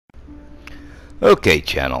Okay,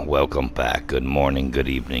 channel, welcome back. Good morning, good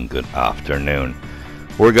evening, good afternoon.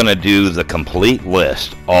 We're going to do the complete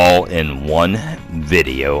list all in one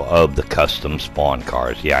video of the custom spawn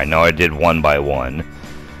cars. Yeah, I know I did one by one,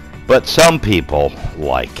 but some people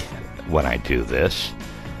like when I do this,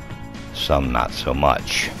 some not so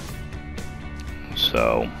much.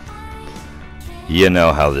 So, you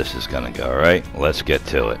know how this is going to go, right? Let's get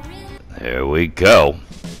to it. There we go.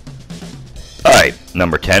 Alright,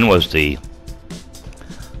 number 10 was the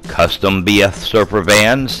custom BF Surfer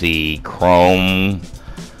vans, the chrome,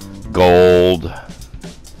 gold,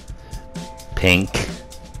 pink,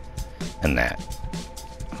 and that.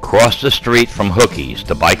 Across the street from Hookie's,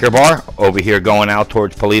 the biker bar, over here going out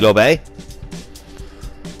towards Paleto Bay.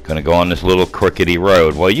 Gonna go on this little crookedy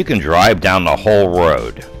road. Well, you can drive down the whole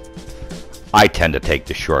road. I tend to take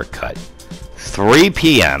the shortcut. 3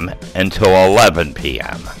 p.m. until 11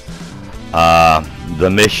 p.m. The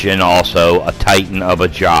mission also a titan of a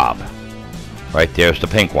job. Right there's the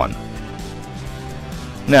pink one.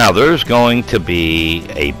 Now there's going to be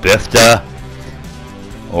a BIFTA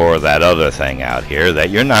or that other thing out here that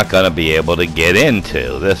you're not going to be able to get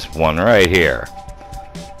into. This one right here.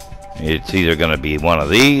 It's either going to be one of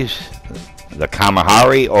these, the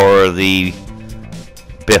Kamahari, or the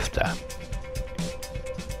BIFTA.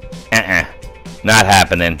 Not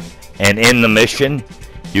happening. And in the mission,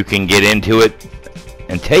 you can get into it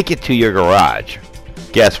and take it to your garage.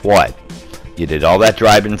 Guess what? You did all that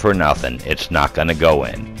driving for nothing. It's not going to go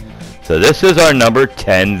in. So this is our number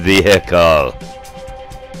 10 vehicle.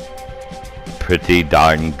 Pretty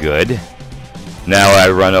darn good. Now I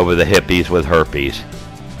run over the hippies with herpes.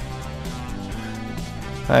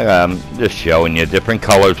 I'm just showing you. Different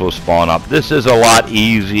colors will spawn up. This is a lot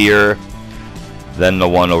easier than the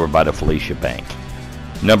one over by the Felicia Bank.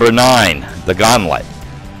 Number 9, the Gauntlet.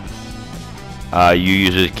 You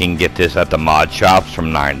usually can get this at the mod shops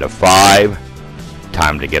from 9 to 5.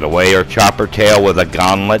 Time to Get Away or Chopper Tail with a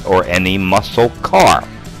Gauntlet or any muscle car.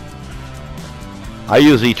 I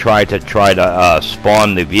usually try to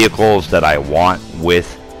spawn the vehicles that I want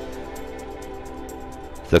with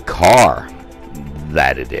the car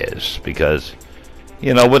that it is, because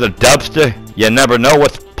you know, with a dubster you never know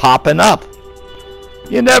what's popping up.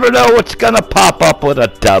 You never know what's gonna pop up with a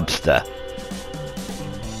dubster.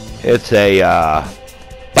 It's a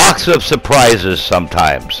box of surprises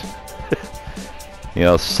sometimes. You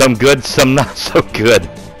know, some good, some not so good.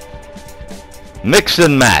 Mix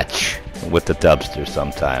and match with the dubster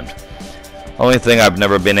sometimes. Only thing I've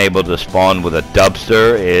never been able to spawn with a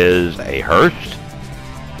dubster is a Hearst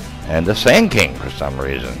and a Sand King for some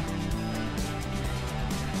reason.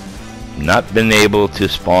 Not been able to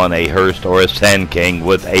spawn a Hearst or a Sand King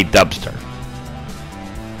with a dubster.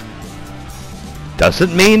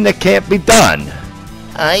 Doesn't mean it can't be done.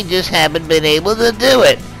 I just haven't been able to do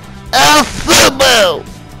it. Oh, FUBU!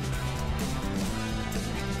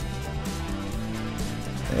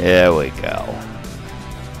 There we go.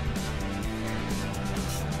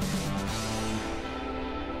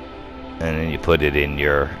 And then you put it in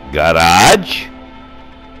your garage.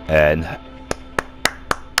 And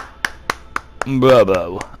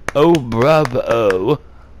bravo. Oh, bravo.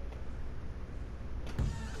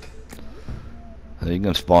 So you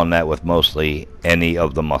can spawn that with mostly any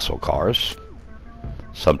of the muscle cars.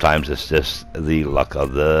 Sometimes it's just the luck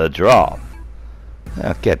of the draw.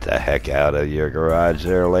 Now get the heck out of your garage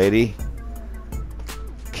there, lady.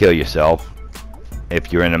 Kill yourself.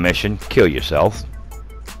 If you're in a mission, kill yourself.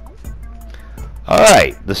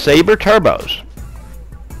 Alright, the Sabre Turbos.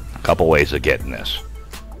 A couple ways of getting this.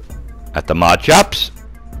 At the mod shops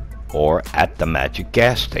or at the Magic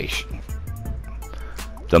gas station.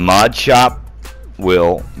 The mod shop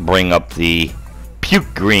will bring up the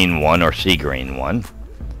puke green one or sea green one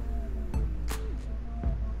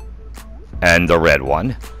and the red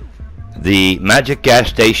one. The Magic gas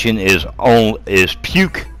station is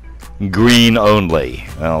puke green only.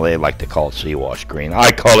 Well, they like to call it sea wash green.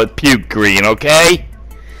 I call it puke green, okay?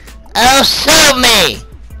 Oh, sue me!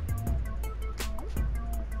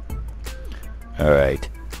 Alright.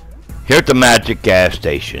 Here at the Magic gas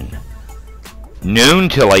station, noon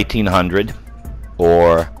till 1800.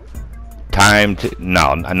 Or Time to...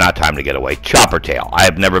 No, not Time to Get Away. Chopper Tail. I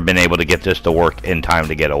have never been able to get this to work in Time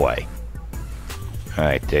to Get Away.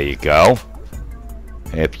 Alright, there you go.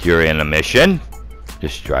 If you're in a mission,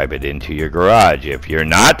 just drive it into your garage. If you're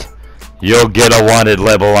not, you'll get a wanted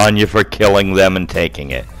level on you for killing them and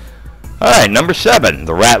taking it. Alright, number 7.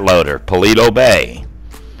 The Rat Loader. Paleto Bay.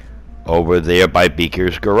 Over there by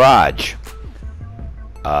Beaker's Garage.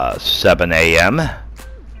 7 a.m.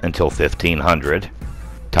 until 1500.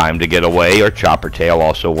 Time to Get Away or Chopper Tail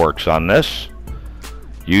also works on this.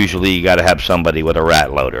 Usually you got to have somebody with a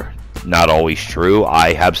rat loader. Not always true.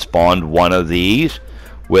 I have spawned one of these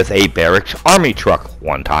with a barracks army truck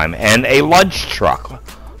one time and a lunch truck,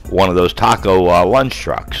 one of those taco lunch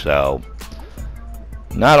trucks. So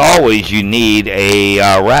not always you need a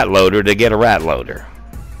rat loader to get a rat loader.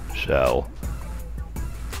 So,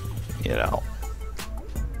 you know.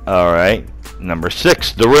 Alright, number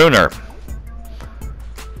 6, the Ruiner.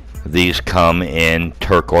 These come in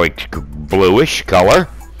turquoise bluish color,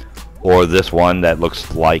 or this one that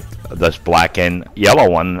looks like this black and yellow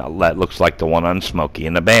one that looks like the one on Smokey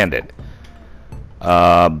and the Bandit.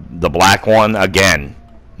 The black one, again,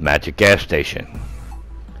 Magic Gas Station.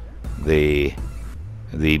 The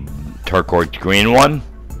turquoise green one,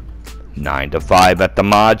 9 to 5 at the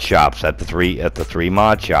mod shops, at the three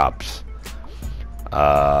mod shops.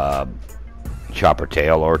 Chopper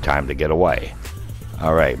Tail or Time to Get Away.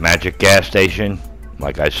 Alright, Magic Gas Station,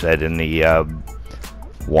 like I said in the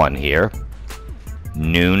one here,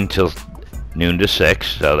 noon to 6,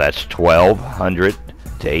 so that's 1200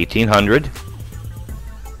 to 1800.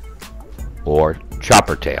 Or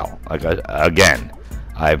Chopper Tail. Again,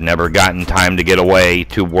 I've never gotten Time to Get Away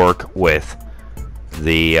to work with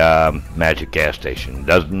the Magic Gas Station.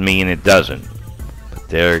 Doesn't mean it doesn't. But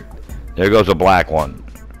there goes a black one,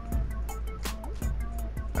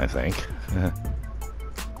 I think.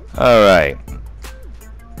 Alright.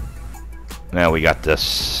 Now we got the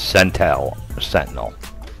Sentinel.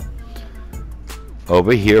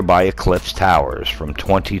 Over here by Eclipse Towers from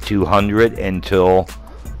 2200 until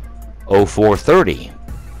 0430.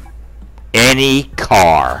 Any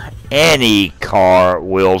car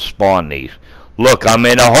will spawn these. Look, I'm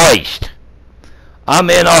in a hoist.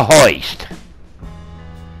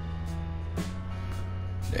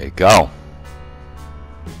 There you go.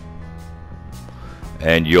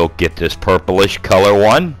 And you'll get this purplish color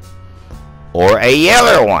one or a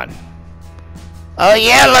yellow one. A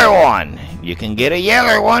yellow one. You can get a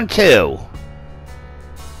yellow one too.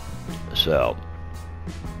 So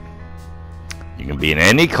you can be in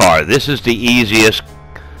any car. This is the easiest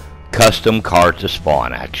custom car to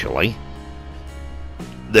spawn, actually.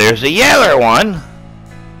 There's a yellow one.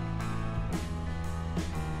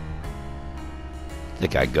 I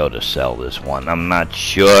think I go to sell this one. I'm not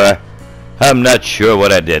sure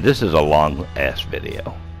what I did. This is a long ass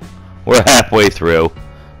video. We're halfway through.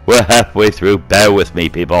 Bear with me,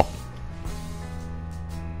 people.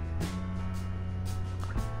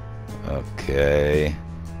 Okay.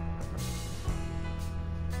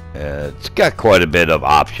 It's got quite a bit of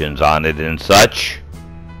options on it and such.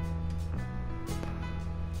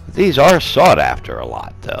 These are sought after a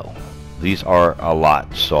lot, though. These are a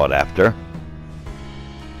lot sought after.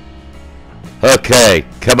 Okay,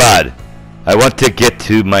 come on. I want to get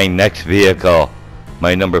to my next vehicle.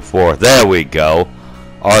 My number 4. There we go.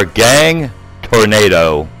 Our gang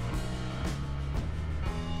Tornado.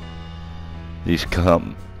 These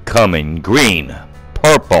come in green,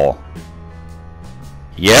 purple,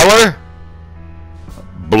 yellow,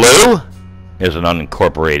 blue is an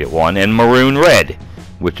unincorporated one, and maroon red,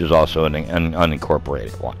 which is also an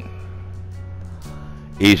unincorporated one.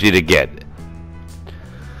 Easy to get.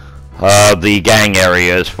 The gang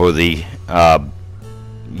areas for the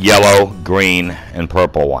yellow, green, and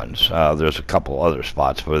purple ones. There's a couple other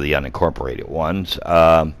spots for the unincorporated ones,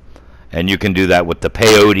 and you can do that with the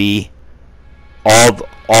peyote.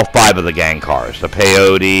 All 5 of the gang cars. The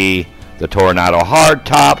peyote, the Tornado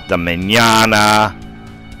Hardtop, the Manana.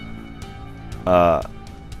 Yeah,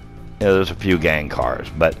 there's a few gang cars,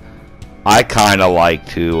 but I kind of like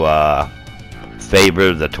to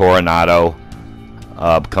favor the Tornado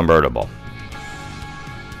convertible.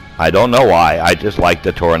 I don't know why. I just like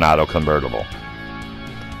the Tornado convertible.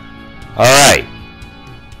 Alright.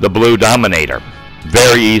 The Blue Dominator.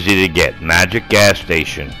 Very easy to get. Magic Gas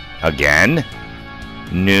Station. Again.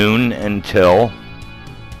 Noon until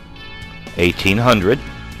 1800.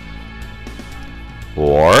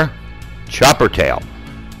 Or Chopper Tail.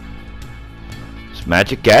 This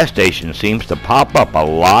Magic Gas Station seems to pop up a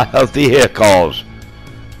lot of vehicles.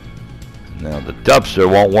 Now the dumpster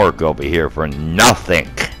won't work over here for nothing.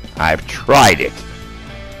 I've tried it.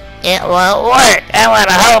 It won't work. I want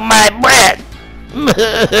to hold my breath.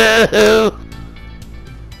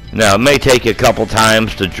 Now it may take you a couple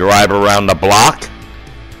times to drive around the block.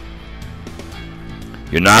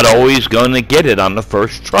 You're not always going to get it on the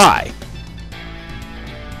first try.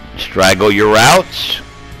 Straggle your routes.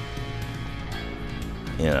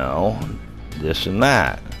 You know, this and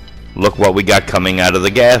that. Look what we got coming out of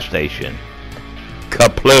the gas station.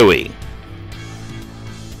 Kaplooey.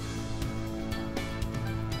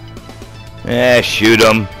 Shoot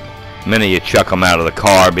 'em. The minute you chuck them out of the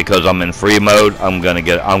car because I'm in free mode, I'm gonna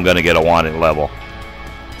get a wanted level.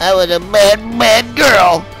 I was a bad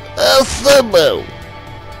girl. Oh, Fubu.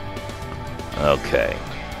 Okay.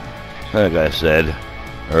 Like I said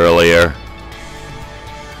earlier,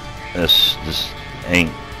 this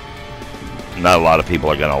ain't. Not a lot of people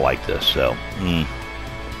are gonna like this, so.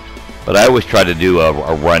 But I always try to do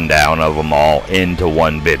a rundown of them all into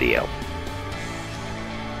one video.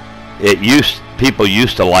 People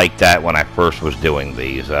used to like that when I first was doing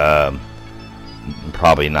these.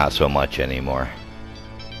 Probably not so much anymore.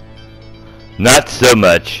 Not so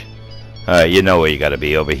much. You know where you got to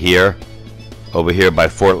be, over here by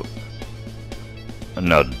Fort.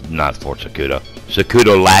 No, not Fort Sacudo.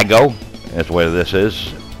 Sacudo Lago. That's where this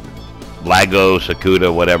is. Lago,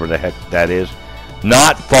 Sacudo, whatever the heck that is.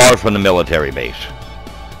 Not far from the military base.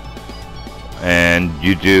 And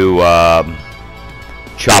you do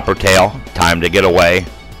Chopper Tail, Time to Get Away.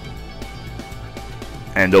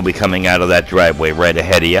 And they'll be coming out of that driveway right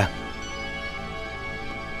ahead of you.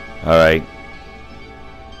 Alright.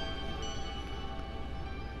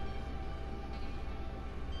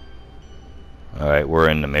 Alright, we're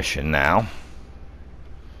in the mission now.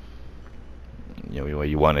 You know, what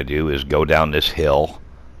you want to do is go down this hill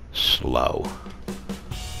slow.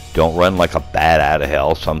 Don't run like a bat out of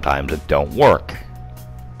hell. Sometimes it don't work.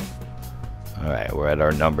 Alright, we're at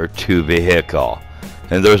our number 2 vehicle.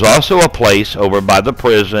 And there's also a place over by the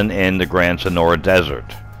prison in the Grand Sonora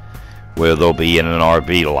Desert where they'll be in an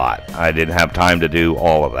RV lot. I didn't have time to do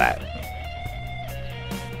all of that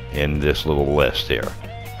in this little list here.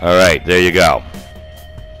 Alright, there you go.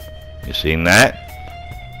 You seen that?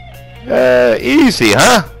 Easy,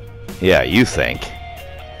 huh? Yeah, you think.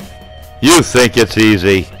 You think it's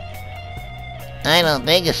easy. I don't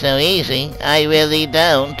think it's so easy. I really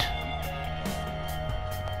don't.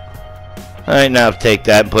 Alright, now take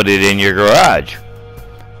that and put it in your garage.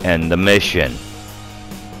 End the mission.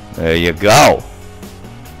 There you go.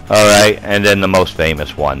 Alright, and then the most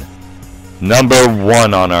famous one. Number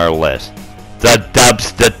 1 on our list. The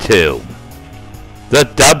Dubster 2. The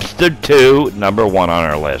Dubster 2, number 1 on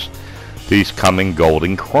our list. These come in gold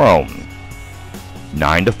and chrome.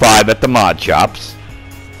 9 to 5 at the mod shops.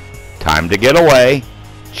 Time to Get Away.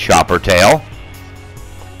 Chopper Tail.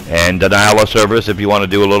 And denial of service if you want to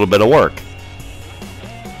do a little bit of work.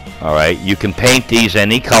 Alright, you can paint these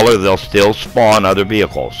any color. They'll still spawn other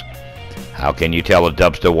vehicles. How can you tell a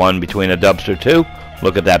Dubster 1 between a Dubster 2?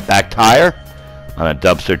 Look at that back tire. On a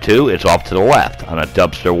Dubster 2, it's off to the left. On a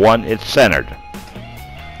Dubster 1, it's centered.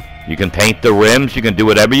 You can paint the rims. You can do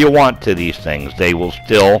whatever you want to these things. They will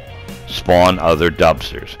still spawn other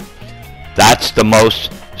Dubsters. That's the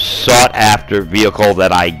most sought after vehicle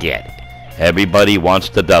that I get. Everybody wants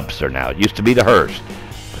the Dubster now. It used to be the hearse,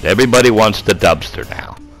 but everybody wants the Dubster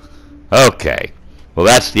now. Okay, well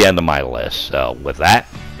that's the end of my list. So with that,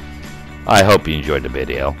 I hope you enjoyed the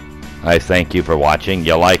video. I thank you for watching.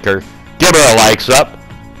 You like her? Give her a likes up.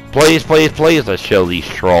 Please, please, please. Let's show these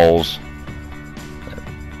trolls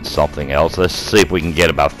something else. Let's see if we can get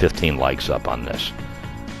about 15 likes up on this.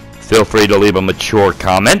 Feel free to leave a mature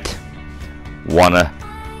comment. Wanna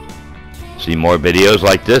see more videos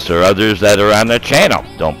like this or others that are on the channel?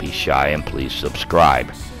 Don't be shy and please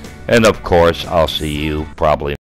subscribe. And of course, I'll see you probably